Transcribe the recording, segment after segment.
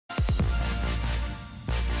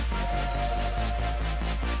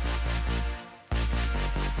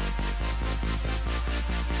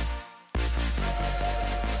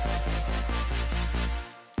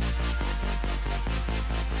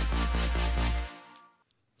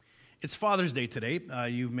It's Father's Day today.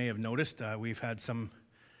 You may have noticed we've had some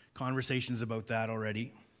conversations about that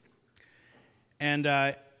already. And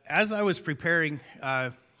as I was preparing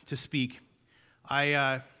to speak,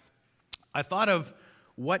 I thought of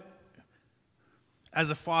what, as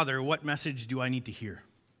a father, what message do I need to hear?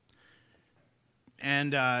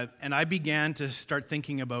 And I began to start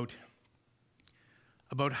thinking about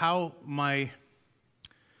how my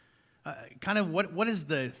kind of what is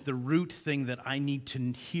the root thing that I need to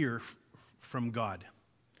hear from God.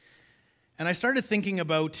 And I started thinking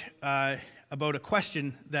about a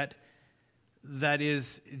question that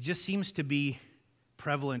just seems to be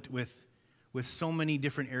prevalent with so many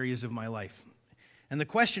different areas of my life. And the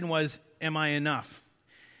question was, am I enough?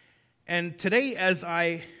 And today, as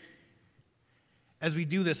we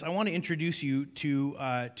do this, I want to introduce you to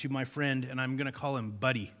my friend, and I'm going to call him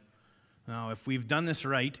Buddy. Now, if we've done this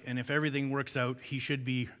right, and if everything works out, he should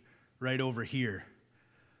be right over here.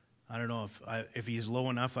 I don't know if he's low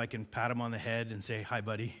enough, I can pat him on the head and say, "Hi,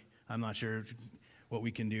 Buddy." I'm not sure what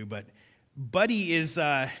we can do, but Buddy is,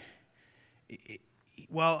 I'm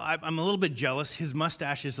a little bit jealous. His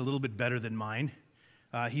mustache is a little bit better than mine.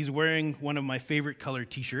 He's wearing one of my favorite color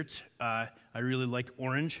T-shirts. I really like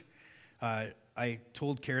orange. I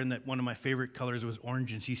told Karen that one of my favorite colors was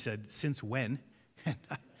orange, and she said, "Since when?"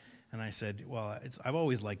 And I said, "Well, I've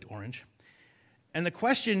always liked orange." And the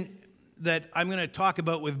question that I'm going to talk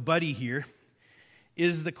about with Buddy here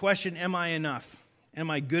is the question, am I enough?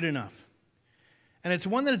 Am I good enough? And it's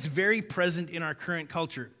one that's very present in our current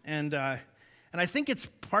culture. And I think it's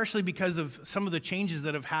partially because of some of the changes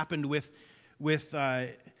that have happened with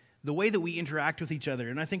the way that we interact with each other.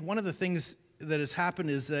 And I think one of the things that has happened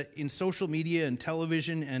is that in social media and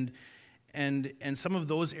television and some of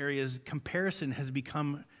those areas, comparison has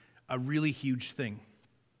become a really huge thing.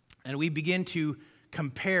 And we begin to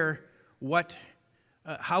compare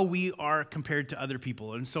how we are compared to other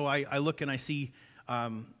people. And so I look and I see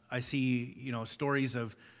stories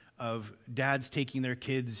of dads taking their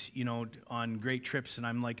kids, on great trips, and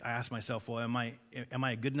I ask myself, well, am I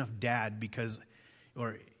a good enough dad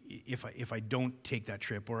or if I don't take that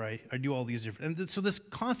trip, or I do all these different, and so this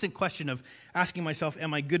constant question of asking myself,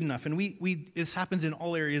 am I good enough? And this happens in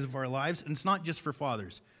all areas of our lives, and it's not just for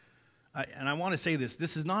fathers. And I want to say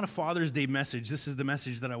this is not a Father's Day message. This is the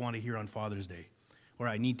message that I want to hear on Father's Day, or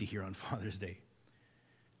I need to hear on Father's Day.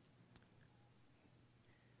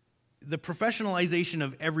 The professionalization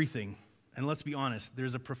of everything, and let's be honest,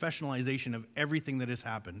 there's a professionalization of everything that has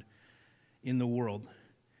happened in the world,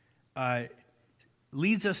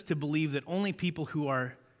 leads us to believe that only people who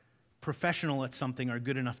are professional at something are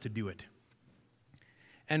good enough to do it.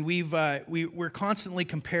 And we're constantly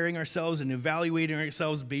comparing ourselves and evaluating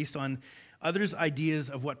ourselves based on others' ideas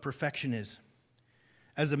of what perfection is.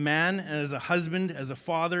 As a man, as a husband, as a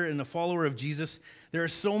father, and a follower of Jesus, there are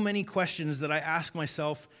so many questions that I ask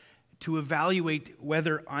myself to evaluate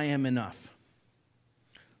whether I am enough.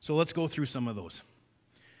 So let's go through some of those.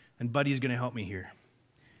 And Buddy's going to help me here.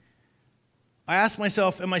 I ask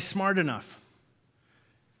myself, am I smart enough?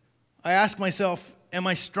 I ask myself, am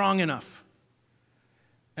I strong enough?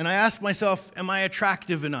 And I ask myself, am I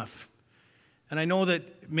attractive enough? And I know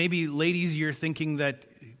that maybe ladies, you're thinking that,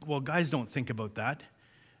 well, guys don't think about that.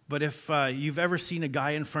 But if you've ever seen a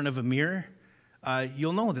guy in front of a mirror,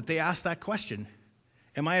 you'll know that they ask that question.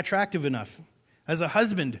 Am I attractive enough? As a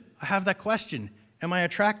husband, I have that question. Am I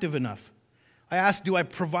attractive enough? I ask, do I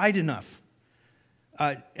provide enough?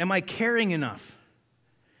 Am I caring enough?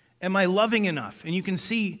 Am I loving enough? And you can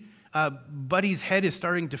see Buddy's head is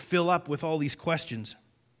starting to fill up with all these questions.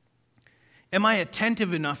 Am I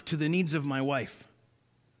attentive enough to the needs of my wife?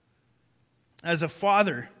 As a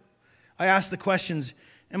father, I ask the questions,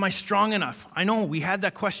 am I strong enough? I know we had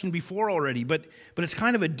that question before already, but it's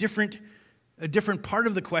kind of a different part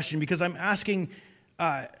of the question, because I'm asking,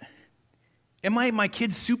 am I my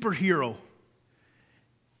kid's superhero?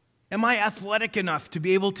 Am I athletic enough to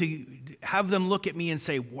be able to have them look at me and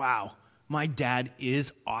say, wow, my dad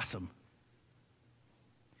is awesome?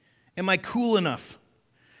 Am I cool enough?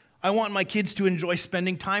 I want my kids to enjoy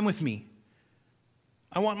spending time with me.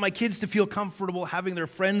 I want my kids to feel comfortable having their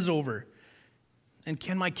friends over. And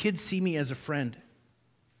can my kids see me as a friend?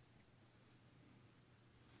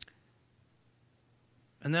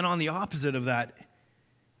 And then on the opposite of that,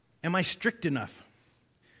 am I strict enough?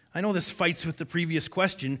 I know this fights with the previous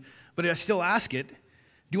question, but I still ask it.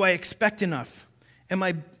 Do I expect enough? Am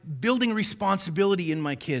I building responsibility in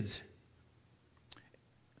my kids?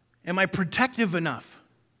 Am I protective enough?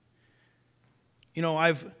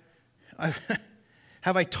 Have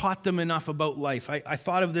I taught them enough about life? I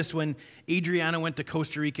thought of this when Adriana went to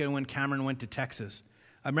Costa Rica and when Cameron went to Texas.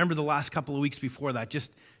 I remember the last couple of weeks before that,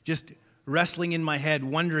 just wrestling in my head,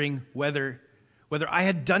 wondering whether I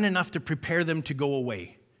had done enough to prepare them to go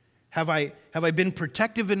away. Have I been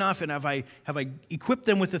protective enough, and have I equipped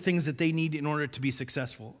them with the things that they need in order to be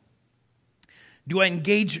successful? Do I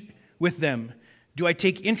engage with them? Do I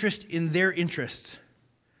take interest in their interests?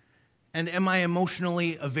 And am I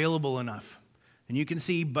emotionally available enough? And you can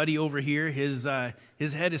see Buddy over here, his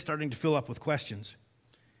head is starting to fill up with questions.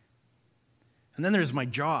 And then there's my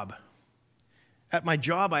job. At my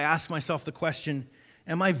job, I ask myself the question,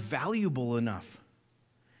 am I valuable enough?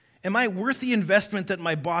 Am I worth the investment that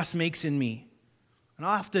my boss makes in me? And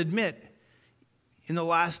I'll have to admit, in the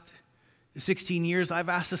last 16 years, I've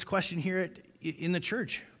asked this question here in the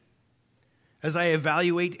church. As I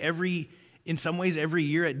evaluate in some ways every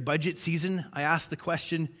year at budget season, I ask the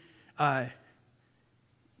question,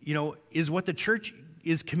 is what the church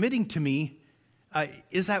is committing to me,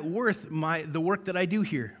 is that worth the work that I do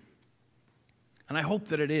here? And I hope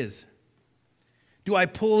that it is. Do I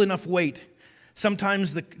pull enough weight?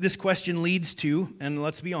 Sometimes this question leads to, and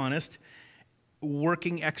let's be honest,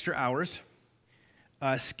 working extra hours,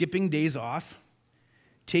 skipping days off,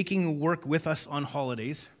 taking work with us on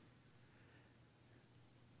holidays,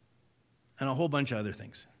 and a whole bunch of other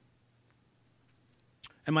things.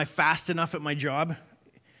 Am I fast enough at my job?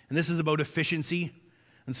 And this is about efficiency.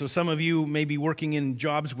 And so some of you may be working in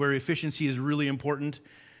jobs where efficiency is really important.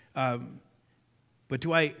 But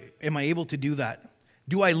am I able to do that?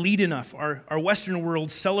 Do I lead enough? Our Western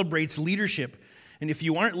world celebrates leadership. And if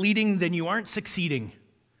you aren't leading, then you aren't succeeding.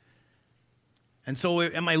 And so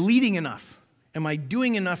am I leading enough? Am I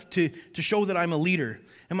doing enough to show that I'm a leader?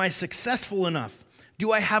 Am I successful enough?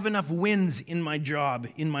 Do I have enough wins in my job,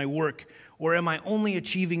 in my work? Or am I only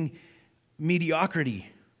achieving mediocrity?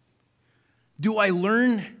 Do I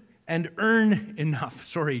learn and earn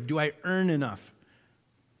enough? Do I earn enough?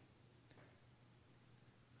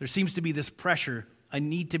 There seems to be this pressure. I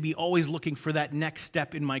need to be always looking for that next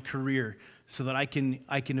step in my career so that I can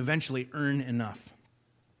eventually earn enough.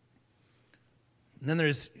 And then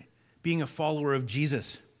there's being a follower of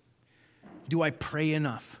Jesus. Do I pray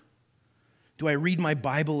enough? Do I read my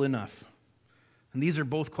Bible enough? And these are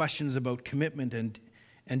both questions about commitment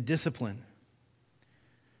and discipline.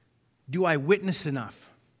 Do I witness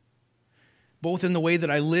enough? Both in the way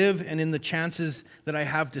that I live and in the chances that I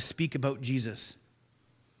have to speak about Jesus.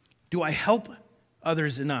 Do I help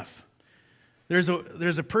others enough? There's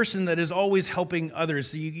a person that is always helping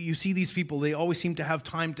others. You see these people, they always seem to have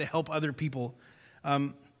time to help other people.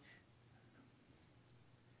 And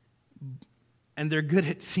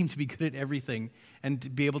seem to be good at everything and to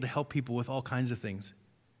be able to help people with all kinds of things.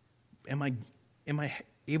 Am I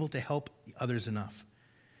able to help others enough?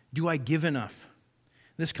 Do I give enough?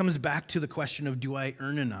 This comes back to the question of, do I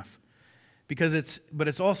earn enough? But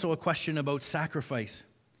it's also a question about sacrifice.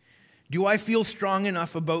 Do I feel strong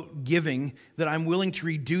enough about giving that I'm willing to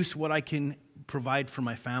reduce what I can provide for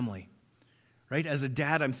my family? Right? As a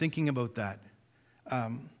dad, I'm thinking about that.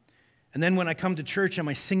 And then when I come to church, am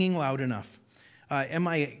I singing loud enough? Am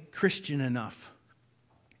I Christian enough?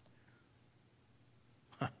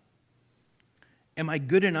 Am I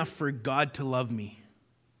good enough for God to love me?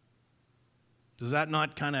 Does that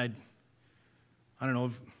not kind of, I don't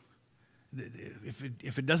know,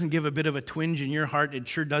 if it doesn't give a bit of a twinge in your heart, it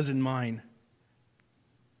sure does in mine.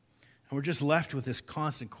 And we're just left with this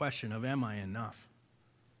constant question of, am I enough?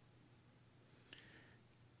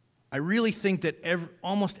 I really think that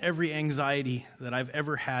almost every anxiety that I've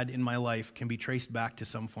ever had in my life can be traced back to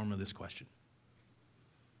some form of this question.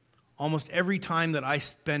 Almost every time that I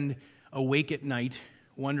spend awake at night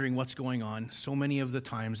wondering what's going on, so many of the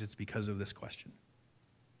times it's because of this question.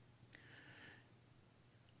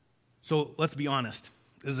 So let's be honest.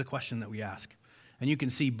 This is a question that we ask. And you can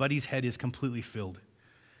see Buddy's head is completely filled.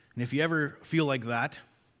 And if you ever feel like that,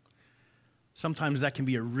 sometimes that can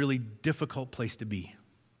be a really difficult place to be.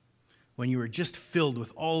 When you are just filled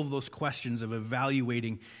with all of those questions of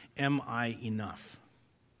evaluating, am I enough?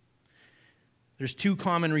 There's two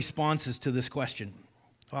common responses to this question.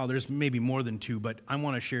 Well, there's maybe more than two, but I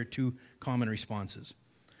want to share two common responses.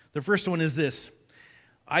 The first one is this: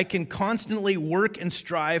 I can constantly work and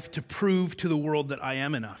strive to prove to the world that I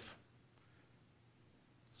am enough.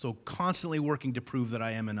 So constantly working to prove that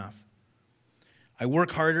I am enough. I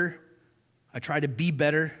work harder. I try to be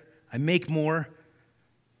better. I make more.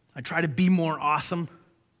 I try to be more awesome.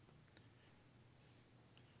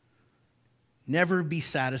 Never be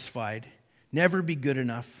satisfied. Never be good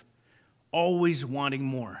enough. Always wanting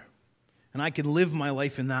more. And I can live my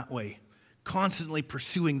life in that way. constantly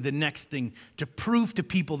pursuing the next thing to prove to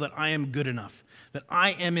people that I am good enough, that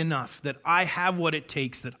I am enough, that I have what it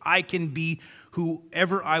takes, that I can be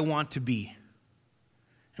whoever I want to be.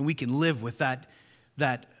 And we can live with that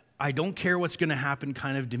I don't care what's going to happen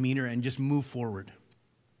kind of demeanor and just move forward.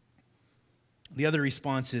 The other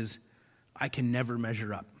response is, I can never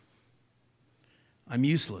measure up. I'm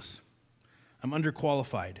useless. I'm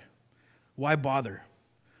underqualified. Why bother?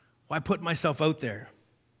 Why put myself out there?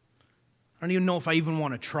 I don't even know if I even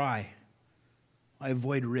want to try. I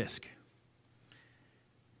avoid risk.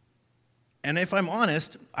 And if I'm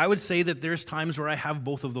honest, I would say that there's times where I have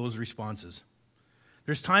both of those responses.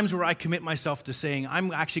 There's times where I commit myself to saying,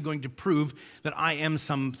 I'm actually going to prove that I am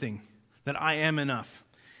something, that I am enough.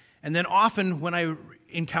 And then often when I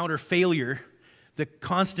encounter failure,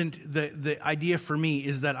 the idea for me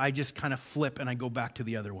is that I just kind of flip and I go back to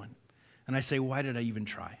the other one. And I say, why did I even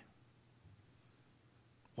try?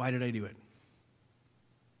 Why did I do it?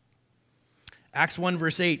 Acts 1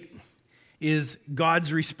 verse 8 is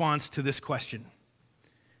God's response to this question.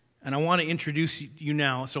 And I want to introduce you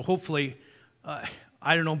now. So hopefully,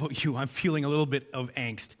 I don't know about you, I'm feeling a little bit of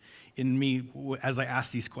angst in me as I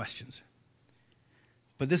ask these questions.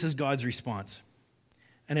 But this is God's response.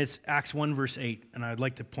 And it's Acts 1 verse 8, and I'd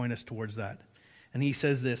like to point us towards that. And he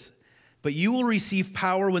says this, "But you will receive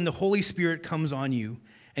power when the Holy Spirit comes on you,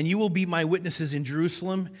 and you will be my witnesses in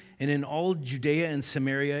Jerusalem and in all Judea and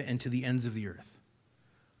Samaria and to the ends of the earth."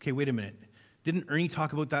 Okay, wait a minute. Didn't Ernie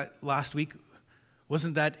talk about that last week?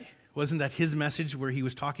 Wasn't that his message where he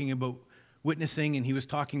was talking about witnessing, and he was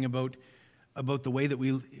talking about the way that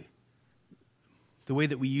we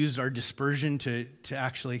use our dispersion to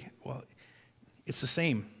actually, well, it's the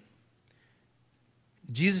same.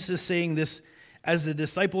 Jesus is saying this as the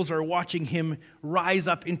disciples are watching him rise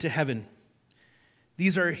up into heaven.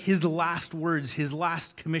 These are his last words, his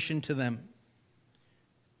last commission to them.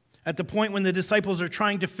 At the point when the disciples are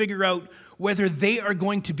trying to figure out whether they are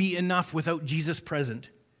going to be enough without Jesus present,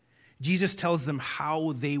 Jesus tells them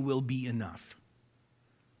how they will be enough.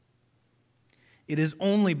 It is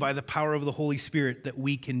only by the power of the Holy Spirit that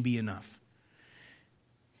we can be enough.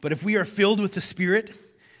 But if we are filled with the Spirit,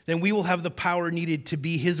 then we will have the power needed to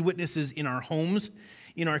be his witnesses in our homes,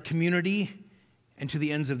 in our community, and to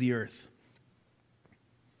the ends of the earth.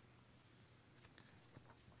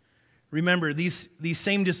 Remember, these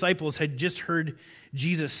same disciples had just heard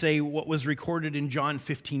Jesus say what was recorded in John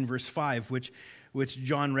 15, verse 5, which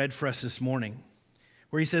John read for us this morning,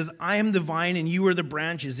 where he says, "I am the vine and you are the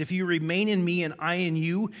branches. If you remain in me and I in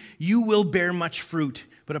you, you will bear much fruit,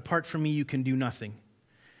 but apart from me you can do nothing."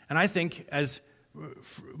 And I think, as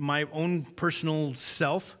my own personal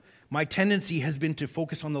self, my tendency has been to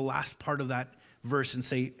focus on the last part of that verse and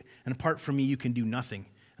say, "And apart from me you can do nothing."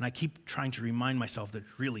 And I keep trying to remind myself that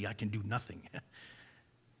really I can do nothing.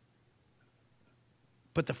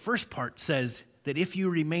 But the first part says that if you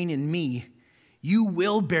remain in me, you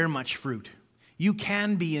will bear much fruit. You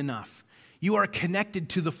can be enough. You are connected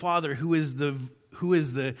to the Father who is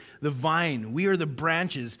the vine. We are the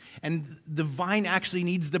branches. And the vine actually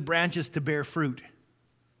needs the branches to bear fruit.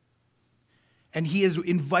 And he has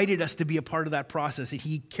invited us to be a part of that process.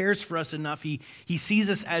 He cares for us enough. He sees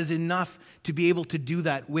us as enough to be able to do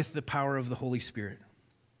that with the power of the Holy Spirit.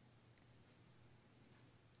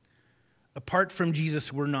 Apart from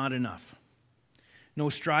Jesus, we're not enough. No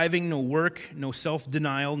striving, no work, no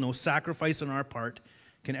self-denial, no sacrifice on our part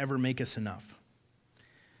can ever make us enough.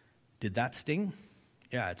 Did that sting?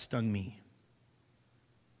 Yeah, it stung me.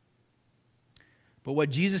 But what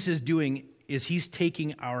Jesus is doing is he's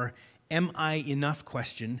taking our "Am I enough?"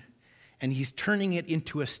 question, and he's turning it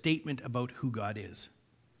into a statement about who God is.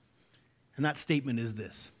 And that statement is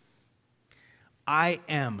this: I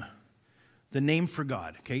am, the name for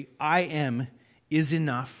God, okay? I am is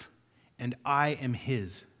enough, and I am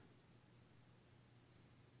his.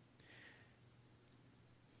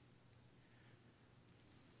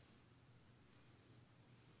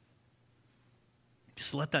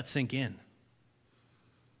 Just let that sink in.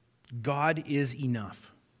 God is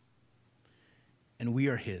enough, and we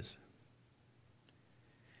are his.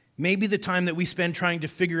 Maybe the time that we spend trying to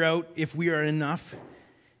figure out if we are enough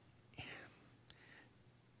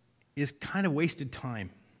is kind of wasted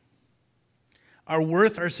time. Our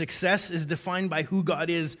worth, our success is defined by who God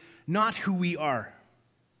is, not who we are.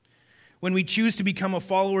 When we choose to become a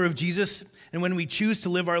follower of Jesus, and when we choose to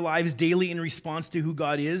live our lives daily in response to who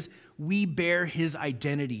God is, we bear his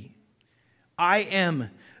identity. I am.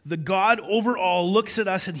 The God over all looks at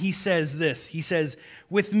us and he says this. He says,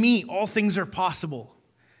 "With me, all things are possible.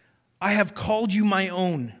 I have called you my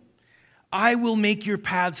own. I will make your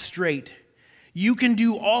path straight. You can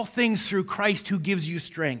do all things through Christ who gives you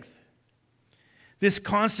strength. This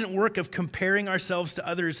constant work of comparing ourselves to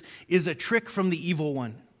others is a trick from the evil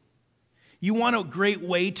one. You want a great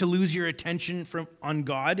way to lose your attention on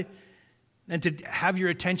God and to have your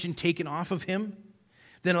attention taken off of Him?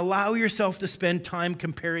 Then allow yourself to spend time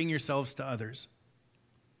comparing yourselves to others.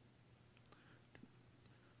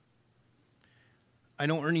 I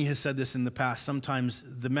know Ernie has said this in the past. Sometimes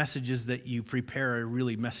the messages that you prepare are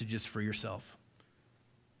really messages for yourself.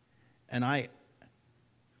 And I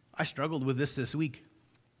struggled with this week.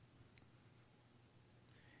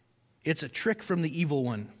 It's a trick from the evil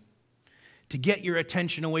one to get your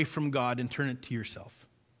attention away from God and turn it to yourself.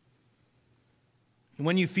 And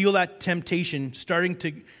when you feel that temptation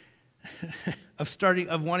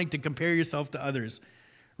of wanting to compare yourself to others,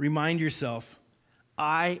 remind yourself,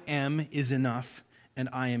 I am is enough and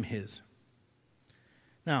I am His.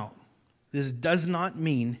 Now, this does not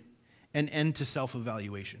mean an end to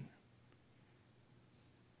self-evaluation.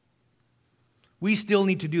 We still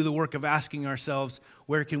need to do the work of asking ourselves,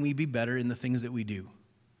 where can we be better in the things that we do?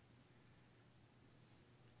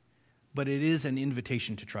 But it is an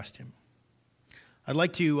invitation to trust Him. I'd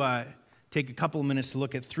like to take a couple of minutes to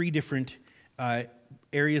look at 3 different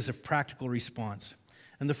areas of practical response.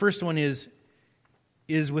 And the first one is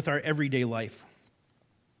with our everyday life.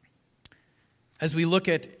 As we look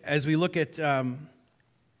at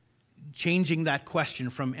changing that question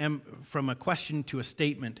from a question to a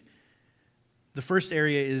statement, the first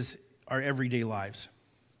area is our everyday lives.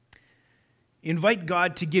 Invite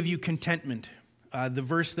God to give you contentment. The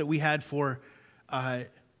verse that we had for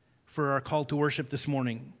our call to worship this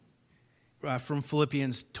morning from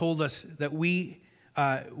Philippians told us that we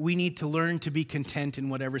need to learn to be content in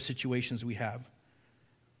whatever situations we have.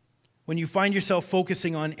 When you find yourself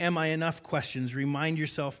focusing on am I enough questions, remind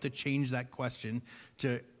yourself to change that question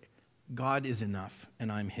to God is enough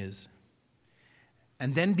and I'm His.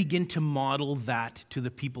 And then begin to model that to the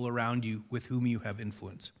people around you with whom you have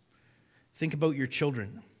influence. Think about your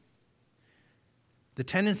children. The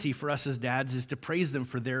tendency for us as dads is to praise them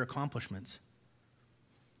for their accomplishments.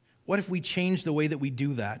 What if we change the way that we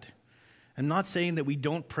do that? I'm not saying that we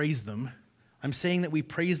don't praise them. I'm saying that we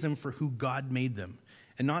praise them for who God made them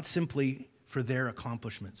and not simply for their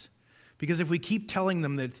accomplishments. Because if we keep telling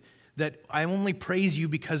them that I only praise you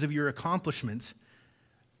because of your accomplishments,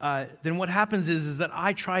 then what happens is that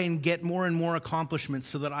I try and get more and more accomplishments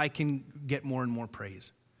so that I can get more and more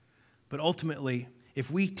praise. But ultimately,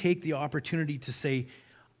 if we take the opportunity to say,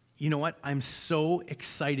 you know what, I'm so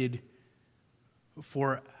excited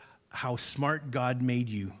for how smart God made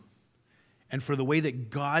you and for the way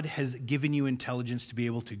that God has given you intelligence to be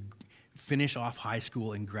able to finish off high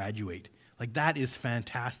school and graduate. Like, that is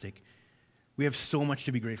fantastic. We have so much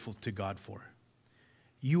to be grateful to God for.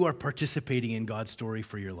 You are participating in God's story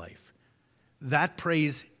for your life. That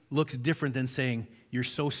praise looks different than saying, you're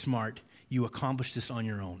so smart, you accomplished this on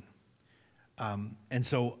your own. And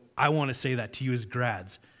so I want to say that to you as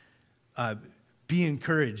grads. Be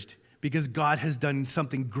encouraged because God has done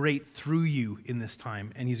something great through you in this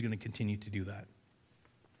time, and He's going to continue to do that.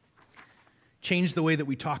 Change the way that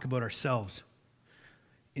we talk about ourselves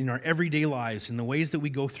in our everyday lives, in the ways that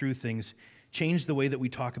we go through things. Change the way that we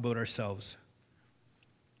talk about ourselves.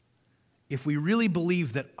 If we really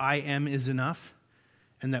believe that I am is enough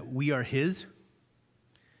and that we are His,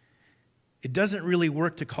 it doesn't really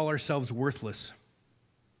work to call ourselves worthless.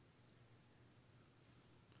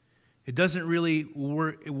 It doesn't really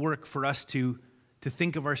work for us to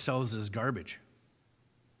think of ourselves as garbage.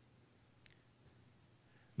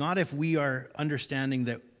 Not if we are understanding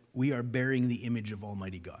that we are bearing the image of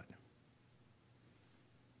Almighty God.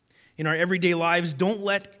 In our everyday lives, don't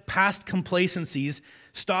let past complacencies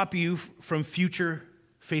stop you from future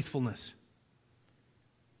faithfulness.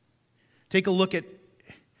 Take a look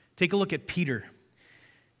at Peter.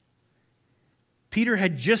 Peter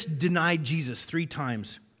had just denied Jesus 3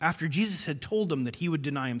 times after Jesus had told him that he would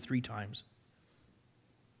deny him 3 times.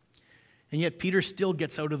 And yet Peter still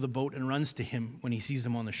gets out of the boat and runs to him when he sees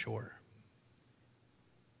him on the shore.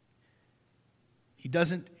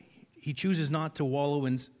 He chooses not to wallow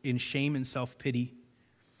in shame and self-pity,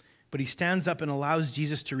 but he stands up and allows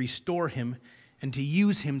Jesus to restore him and to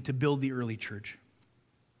use him to build the early church.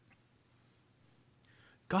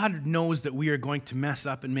 God knows that we are going to mess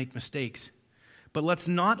up and make mistakes, but let's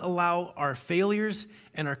not allow our failures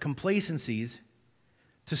and our complacencies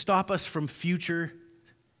to stop us from future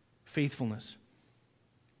faithfulness.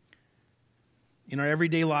 In our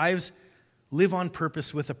everyday lives, live on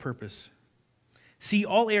purpose with a purpose. See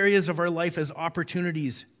all areas of our life as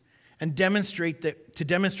opportunities and demonstrate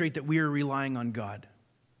that we are relying on God.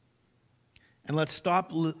 And let's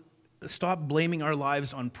stop blaming our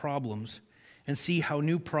lives on problems and see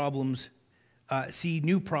new problems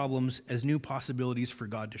as new possibilities for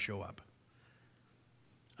God to show up.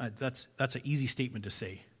 That's an easy statement to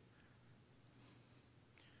say.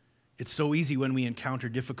 It's so easy when we encounter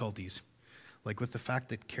difficulties, like with the fact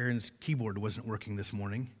that Karen's keyboard wasn't working this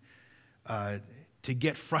morning, to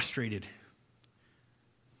get frustrated.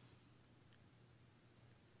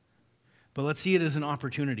 But let's see it as an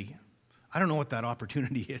opportunity. I don't know what that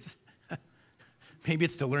opportunity is. Maybe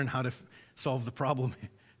it's to learn how to solve the problem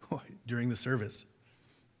during the service.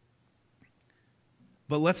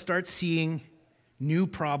 But let's start seeing new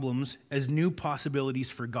problems as new possibilities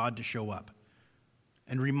for God to show up.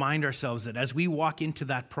 And remind ourselves that as we walk into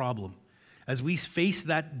that problem, as we face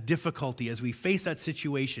that difficulty, as we face that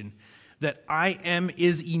situation, that I am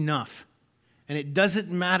is enough. And it doesn't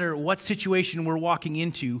matter what situation we're walking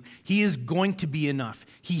into, He is going to be enough.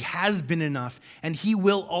 He has been enough, and He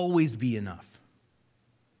will always be enough.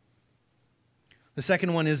 The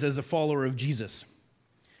second one is as a follower of Jesus.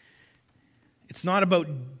 It's not about,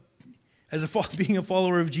 being a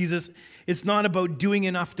follower of Jesus, it's not about doing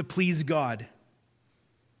enough to please God.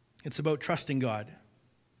 It's about trusting God.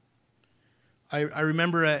 I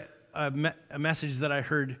remember a message that I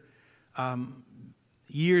heard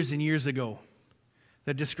years and years ago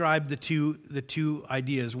that described the two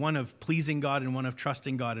ideas, one of pleasing God and one of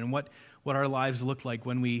trusting God, and what our lives looked like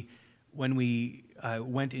when we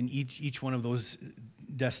went in each one of those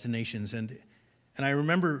destinations. And I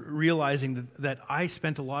remember realizing that I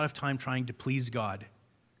spent a lot of time trying to please God.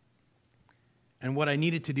 And what I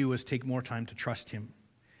needed to do was take more time to trust Him.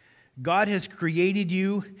 God has created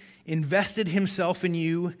you, invested Himself in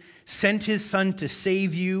you, sent His Son to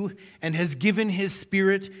save you, and has given His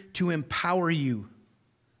Spirit to empower you.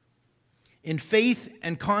 In faith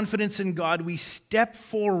and confidence in God, we step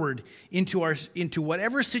forward into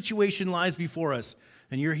whatever situation lies before us.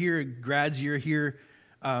 And you're here, grads, you're here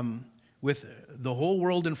with the whole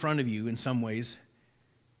world in front of you in some ways.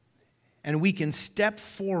 And we can step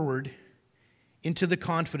forward into the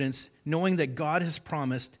confidence, knowing that God has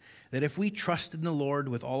promised that if we trust in the Lord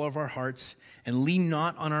with all of our hearts and lean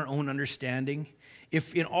not on our own understanding,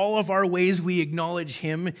 if in all of our ways we acknowledge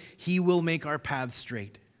Him, He will make our path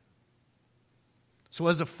straight. So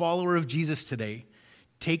as a follower of Jesus today,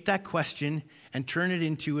 take that question and turn it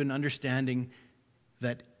into an understanding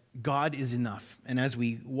that God is enough. And as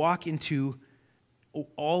we walk into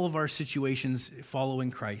all of our situations following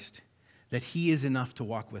Christ, that He is enough to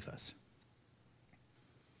walk with us.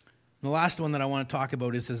 The last one that I want to talk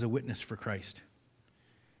about is as a witness for Christ.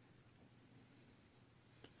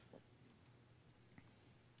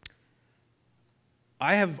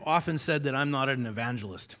 I have often said that I'm not an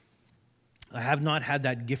evangelist. I have not had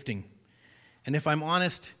that gifting. And if I'm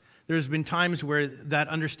honest, there's been times where that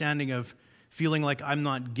understanding of feeling like I'm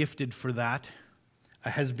not gifted for that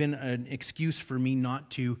has been an excuse for me not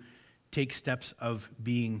to take steps of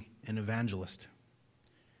being an evangelist.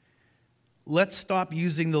 Let's stop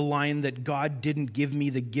using the line that God didn't give me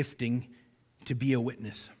the gifting to be a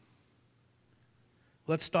witness.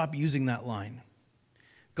 Let's stop using that line.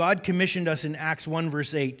 God commissioned us in Acts 1,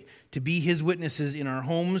 verse 8, to be His witnesses in our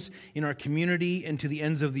homes, in our community, and to the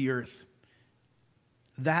ends of the earth.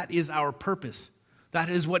 That is our purpose. That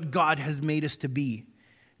is what God has made us to be.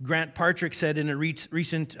 Grant Partrick said in a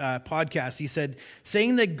recent podcast, he said,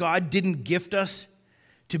 saying that God didn't gift us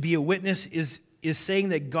to be a witness is saying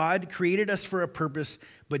that God created us for a purpose,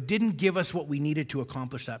 but didn't give us what we needed to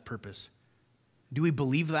accomplish that purpose. Do we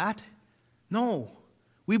believe that? No.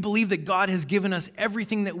 We believe that God has given us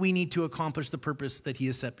everything that we need to accomplish the purpose that He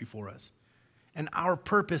has set before us. And our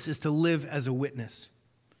purpose is to live as a witness.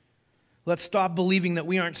 Let's stop believing that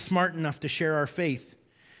we aren't smart enough to share our faith.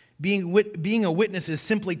 Being a witness is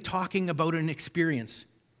simply talking about an experience.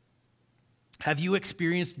 Have you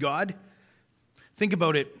experienced God? Think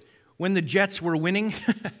about it. When the Jets were winning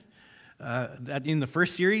in the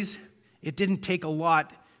first series, it didn't take a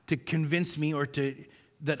lot to convince me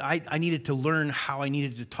that I needed to learn how I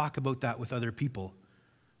needed to talk about that with other people.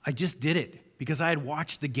 I just did it because I had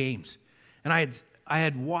watched the games. And I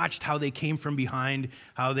had watched how they came from behind,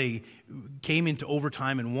 how they came into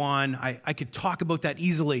overtime and won. I could talk about that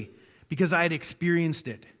easily because I had experienced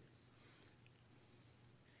it.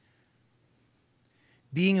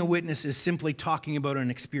 Being a witness is simply talking about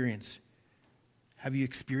an experience. Have you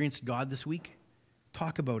experienced God this week?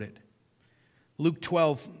 Talk about it. Luke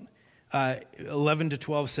 12, 11 to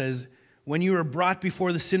 12 says, when you are brought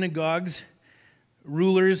before the synagogues,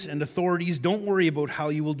 rulers and authorities, don't worry about how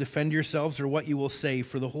you will defend yourselves or what you will say,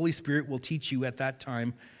 for the Holy Spirit will teach you at that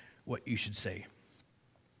time what you should say.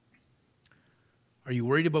 Are you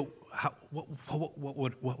worried about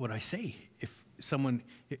what would I say if someone...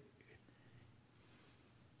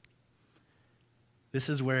 This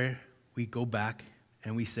is where we go back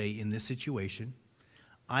and we say, in this situation,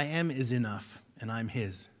 I am is enough, and I'm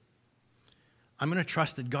his. I'm going to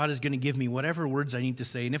trust that God is going to give me whatever words I need to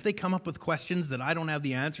say. And if they come up with questions that I don't have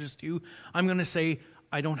the answers to, I'm going to say,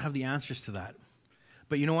 I don't have the answers to that.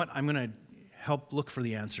 But you know what? I'm going to help look for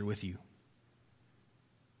the answer with you.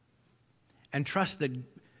 And trust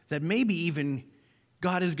that maybe even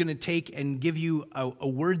God is going to take and give you a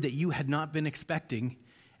word that you had not been expecting,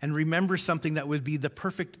 and remember something that would be the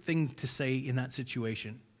perfect thing to say in that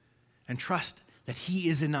situation. And trust that he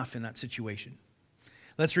is enough in that situation.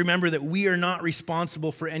 Let's remember that we are not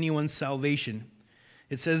responsible for anyone's salvation.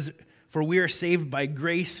 It says, for we are saved by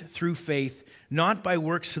grace through faith, not by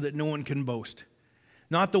works so that no one can boast.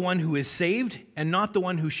 Not the one who is saved, and not the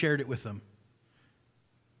one who shared it with them.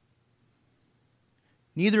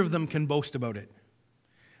 Neither of them can boast about it.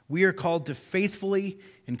 We are called to faithfully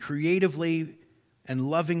and creatively and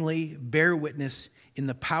lovingly bear witness in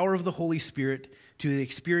the power of the Holy Spirit to the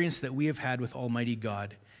experience that we have had with Almighty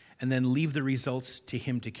God, and then leave the results to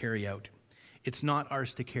him to carry out. It's not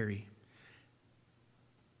ours to carry.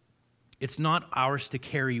 It's not ours to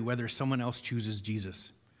carry whether someone else chooses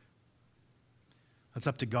Jesus. That's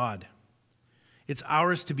up to God. It's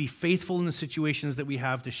ours to be faithful in the situations that we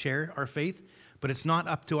have to share our faith, but it's not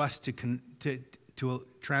up to us to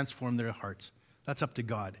transform their hearts. That's up to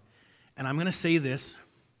God. And I'm going to say this,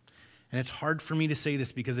 and it's hard for me to say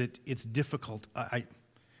this because it's difficult.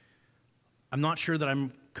 I'm not sure that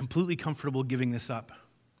I'm completely comfortable giving this up.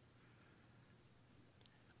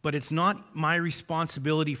 But it's not my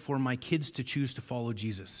responsibility for my kids to choose to follow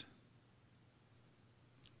Jesus.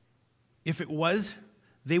 If it was,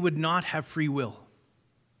 they would not have free will.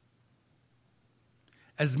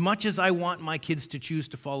 As much as I want my kids to choose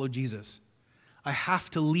to follow Jesus, I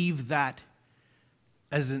have to leave that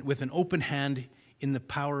with an open hand in the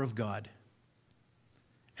power of God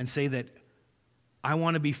and say that I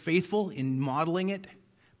want to be faithful in modeling it,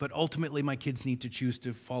 but ultimately my kids need to choose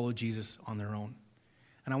to follow Jesus on their own.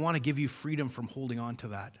 And I want to give you freedom from holding on to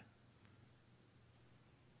that.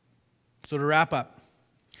 So to wrap up,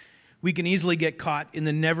 we can easily get caught in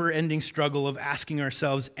the never-ending struggle of asking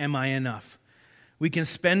ourselves, am I enough? We can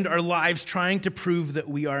spend our lives trying to prove that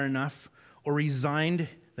we are enough, or resigned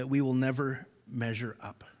that we will never measure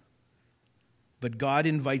up. But God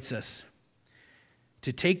invites us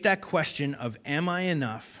to take that question of, am I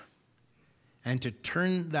enough, and to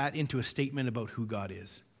turn that into a statement about who God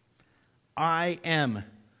is. I am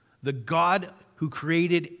the God who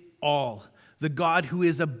created all, the God who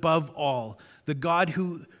is above all, the God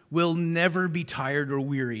who will never be tired or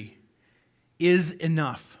weary, is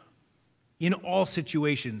enough in all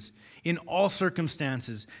situations, in all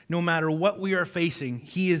circumstances. No matter what we are facing,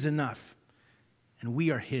 he is enough, and we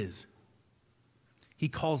are his. He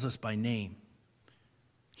calls us by name.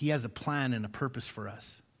 He has a plan and a purpose for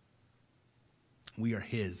us. We are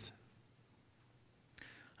his.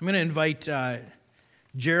 I'm going to invite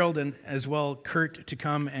Gerald and as well Kurt to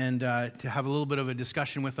come and to have a little bit of a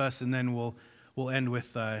discussion with us, and then we'll end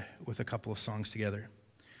with a couple of songs together.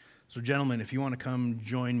 So, gentlemen, if you want to come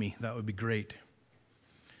join me, that would be great.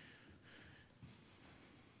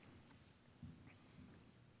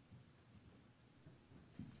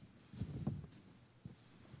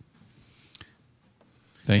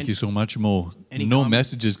 Thank you so much, Mo. No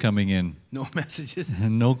messages coming in. No messages.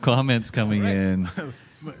 No comments coming in.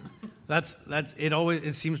 That's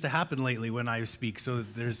it seems to happen lately when I speak. So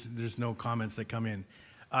there's no comments that come in.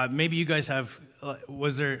 Maybe you guys have.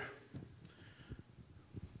 Was there?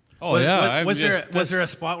 Oh yeah. Was there a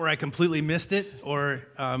spot where I completely missed it, or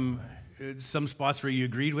some spots where you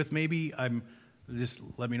agreed with? Maybe just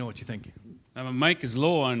let me know what you think. My mic is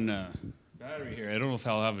low on battery here. I don't know if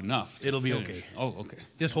I'll have enough. It'll be finish. okay. Oh, okay.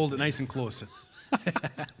 Just hold it nice and close.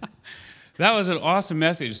 That was an awesome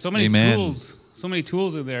message. So many Amen.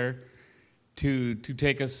 tools are there to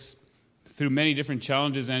take us through many different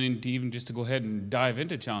challenges, and even just to go ahead and dive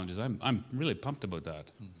into challenges. I'm really pumped about that.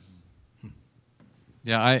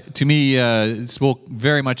 Yeah, to me, it spoke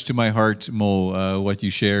very much to my heart, Mo, what you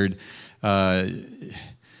shared.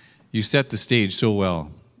 You set the stage so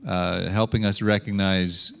well, helping us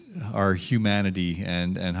recognize our humanity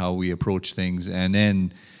and how we approach things, and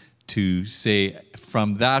then to say,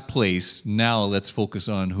 from that place, now let's focus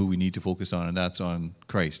on who we need to focus on, and that's on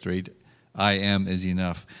Christ, right? I am is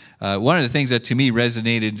enough. One of the things that to me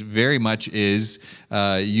resonated very much is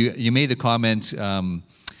you made the comment,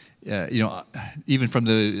 even from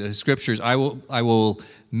the scriptures, I will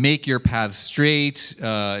make your path straight.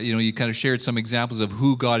 You kind of shared some examples of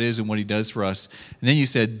who God is and what He does for us, and then you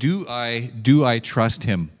said, "Do I trust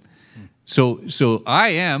Him?" So I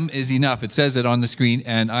am is enough. It says it on the screen,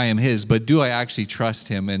 and I am His. But do I actually trust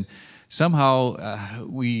Him? And somehow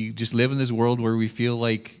we just live in this world where we feel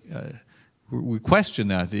like we question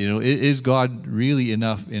that. Is God really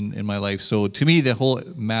enough in my life? So to me, the whole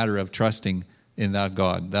matter of trusting in that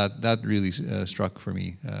God, that really struck for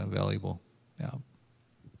me valuable.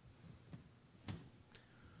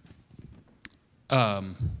 Yeah.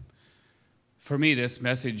 For me, this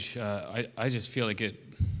message, I just feel like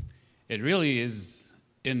it really is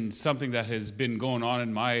in something that has been going on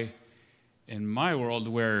in my world,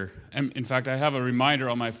 where, in fact, I have a reminder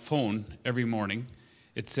on my phone every morning.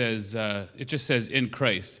 It just says "in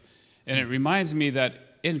Christ," and it reminds me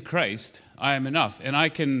that in Christ I am enough, and I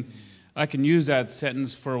can use that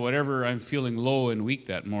sentence for whatever I'm feeling low and weak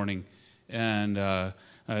that morning. And I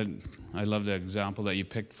love the example that you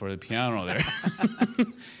picked for the piano there.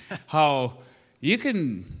 How you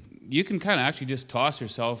can kind of actually just toss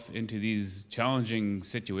yourself into these challenging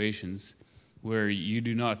situations where you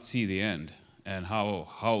do not see the end and how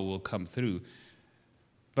it will come through.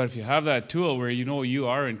 But if you have that tool where you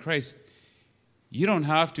are in Christ, you don't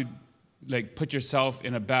have to put yourself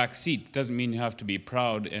in a back seat. Doesn't mean you have to be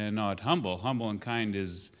proud and not humble. Humble and kind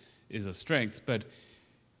is a strength, but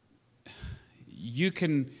you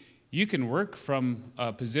can work from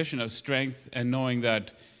a position of strength and knowing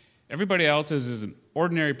that everybody else is an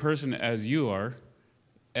ordinary person as you are,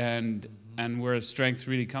 and where strength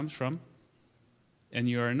really comes from, and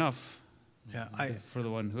you are enough. Yeah, for the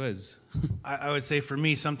one who is. I would say for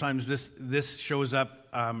me, sometimes this shows up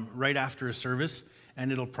right after a service,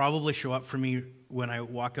 and it'll probably show up for me when I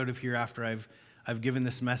walk out of here after I've given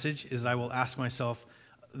this message. Is I will ask myself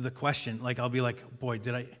the question, I'll be like, boy,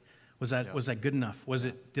 was that good enough?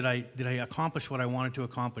 Did I accomplish what I wanted to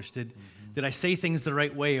accomplish? Did I say things the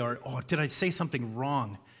right way, or did I say something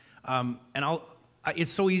wrong? And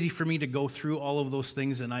it's so easy for me to go through all of those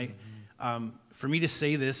things, and for me to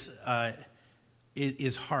say this. It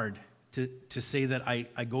is hard to say that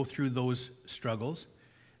I go through those struggles,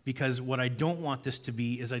 because what I don't want this to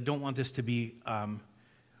be is I want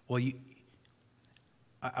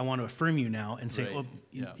to affirm you now and say,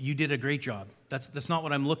 you did a great job. That's not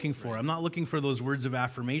what I'm looking for. Right. I'm not looking for those words of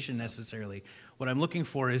affirmation necessarily. What I'm looking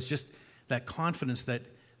for is just that confidence that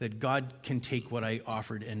God can take what I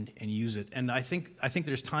offered and use it. And I think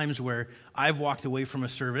there's times where I've walked away from a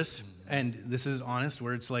service, and this is honest,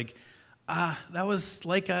 where it's like, that was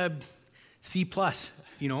like a C+,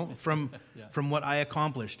 from what I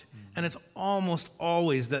accomplished. And it's almost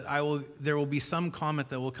always that there will be some comment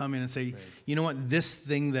that will come in and say, you know what, this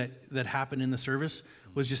thing that happened in the service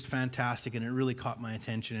was just fantastic, and it really caught my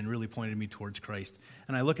attention and really pointed me towards Christ.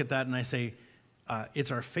 And I look at that and I say,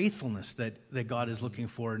 it's our faithfulness that God is looking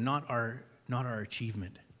for, not our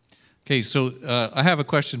achievement. Okay, so I have a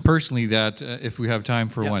question personally that, if we have time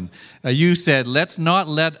for one. You said, let's not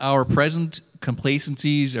let our present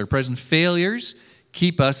complacencies or present failures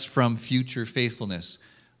keep us from future faithfulness.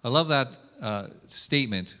 I love that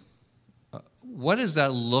statement. What does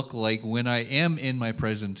that look like when I am in my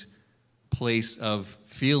present place of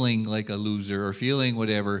feeling like a loser or feeling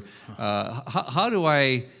whatever? How do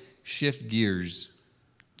I shift gears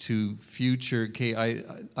to future, okay,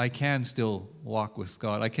 I can still walk with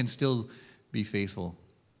God. I can still be faithful.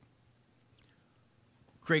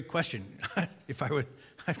 Great question. If I would,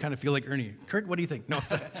 I kind of feel like Ernie. Kurt, what do you think? No,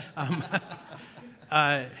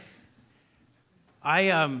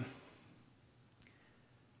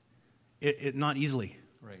 not easily.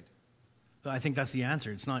 Right. I think that's the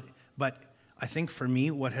answer. It's not, but I think for me,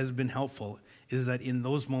 what has been helpful is that in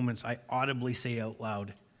those moments, I audibly say out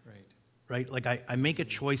loud. Right? Like I make a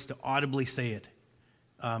choice to audibly say it.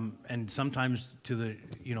 And sometimes to the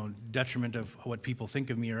detriment of what people think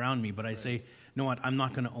of me around me, but I say, no, what, I'm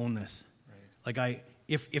not going to own this. Right. Like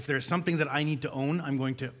if there's something that I need to own, I'm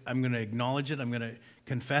going to acknowledge it. I'm going to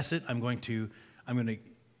confess it. I'm going to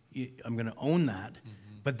own that.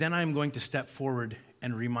 But then I'm going to step forward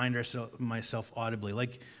and remind myself audibly,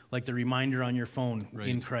 like the reminder on your phone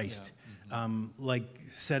in Christ, like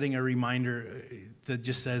setting a reminder that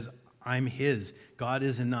just says, I'm His. God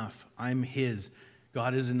is enough. I'm His.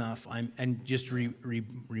 God is enough. And just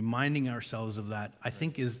reminding ourselves of that, I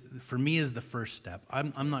think for me is the first step.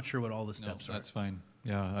 I'm not sure what all the steps are. That's fine.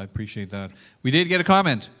 Yeah, I appreciate that. We did get a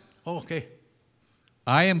comment. Oh, okay.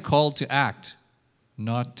 I am called to act,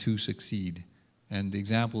 not to succeed. And the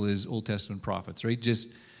example is Old Testament prophets, right?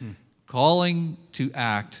 Just calling to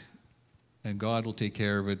act and God will take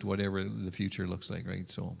care of it, whatever the future looks like, right?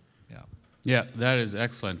 So, yeah. Yeah, that is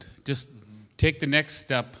excellent. Just take the next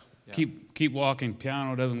step. Yeah. Keep walking.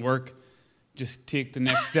 Piano doesn't work. Just take the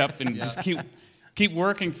next step and just keep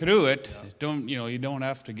working through it. Yeah. You don't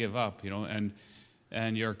have to give up,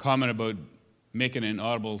 and your comment about making an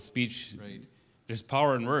audible speech, right. There's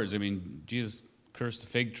power in words. I mean, Jesus cursed the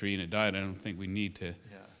fig tree and it died. I don't think we need to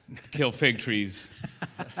kill fig trees.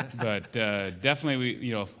 But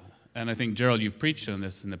definitely and I think, Gerald, you've preached on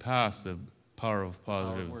this in the past, the power of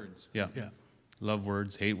positive power of words. Yeah. Yeah. Love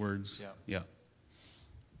words, hate words. Yeah.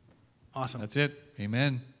 Awesome. That's it.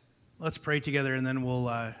 Amen. Let's pray together, and then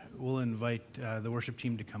we'll invite the worship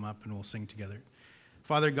team to come up and we'll sing together.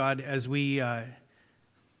 Father God, as we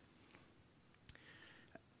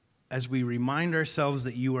remind ourselves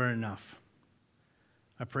that you are enough,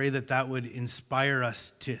 I pray that would inspire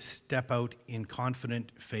us to step out in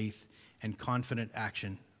confident faith and confident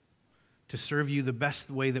action to serve you the best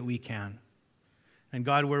way that we can. And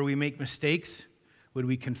God, where we make mistakes, would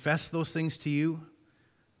we confess those things to you?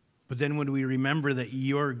 But then would we remember that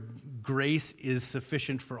your grace is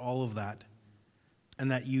sufficient for all of that,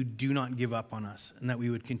 and that you do not give up on us, and that we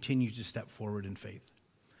would continue to step forward in faith.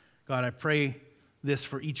 God, I pray this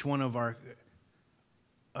for each one of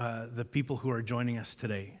the people who are joining us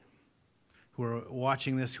today, who are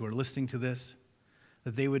watching this, who are listening to this,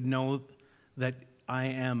 that they would know that I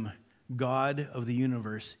am God of the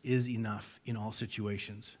universe is enough in all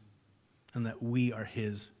situations, and that we are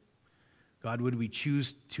his. God, would we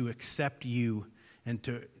choose to accept you and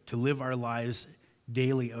to live our lives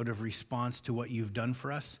daily out of response to what you've done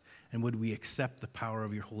for us, and would we accept the power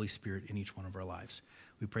of your Holy Spirit in each one of our lives?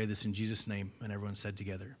 We pray this in Jesus' name, and everyone said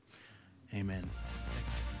together, amen.